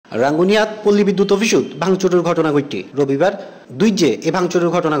রাঙ্গুনিয়াত পল্লী বিদ্যুৎ অফিসত ভাঙচুরের ঘটনা ঘটে রবিবার 2 এ ভাঙচুরের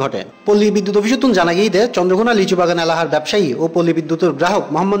ঘটনা ঘটে। পল্লী বিদ্যুৎ অফিসত জানা গিয়ে চন্দ্রকোনা লিচুবাগান এলাকার ব্যবসায়ী ও পল্লী বিদ্যুতের গ্রাহক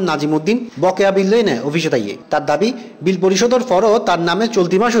মোহাম্মদ নাজিম উদ্দিন বকেয়া বিল লইনে অফিসে তাইয়ে তার দাবি বিল পরিশোধের পরও তার নামে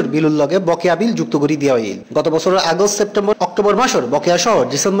চলতি মাসের বিলুর লগে বকেয়া বিল যুক্ত করে দেওয়া হইল। গত বছরের আগস্ট সেপ্টেম্বর অক্টোবর মাসের বকেয়া সহ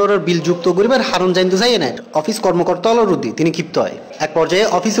ডিসেম্বরের বিল যুক্ত করিবার হারণ জানতে চাই না অফিস কর্মকর্তা অলরুদ্দি তিনি ক্ষিপ্ত হয়। এক পর্যায়ে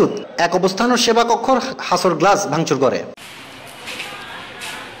অফিসত এক অবস্থানের সেবা কক্ষর হাসর গ্লাস ভাঙচুর করে।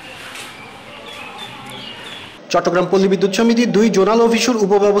 চট্টগ্রাম পল্লী বিদ্যুৎ সমিতি 2 জোনাল অফিসের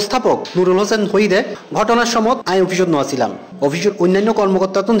উপব্যবস্থাপক নুরুল হোসেন হইদে ঘটনার সময় আইন অফিসত নোয়াছিলাম। অফিসের অন্যান্য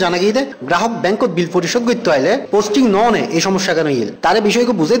কর্মকর্তা জানা গিয়ে গ্রাহক ব্যাংকত বিল পরিশোধ করতে আইলে পোস্টিং ননে এই সমস্যা কেন ইল তারে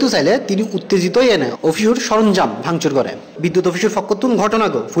বিষয়কে বুঝাইতে চাইলে তিনি উত্তেজিত এনে অফিসের সরঞ্জাম ভাঙচুর করে। বিদ্যুৎ অফিসের ফকতুন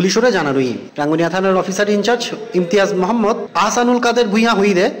ঘটনাকে পুলিশরে জানারই রাঙ্গুনিয়া থানার অফিসার ইনচার্জ ইমতিয়াজ মোহাম্মদ আহসানুল কাদের ভুইয়া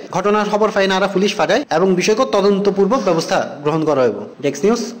হইদে ঘটনার খবর পাই নারা পুলিশ পাঠায় এবং বিষয়কে তদন্তপূর্বক ব্যবস্থা গ্রহণ করা হইব। Desk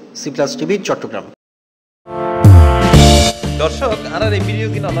news C+ TV Chittagong. দর্শক আর এই ভিডিও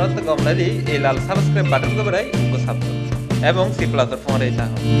কিনা অনুরোধ গমনালি এই লাল সাবস্ক্রাইব বাটন কবরাই উপসাপ্ত এবং C+ ফোন রে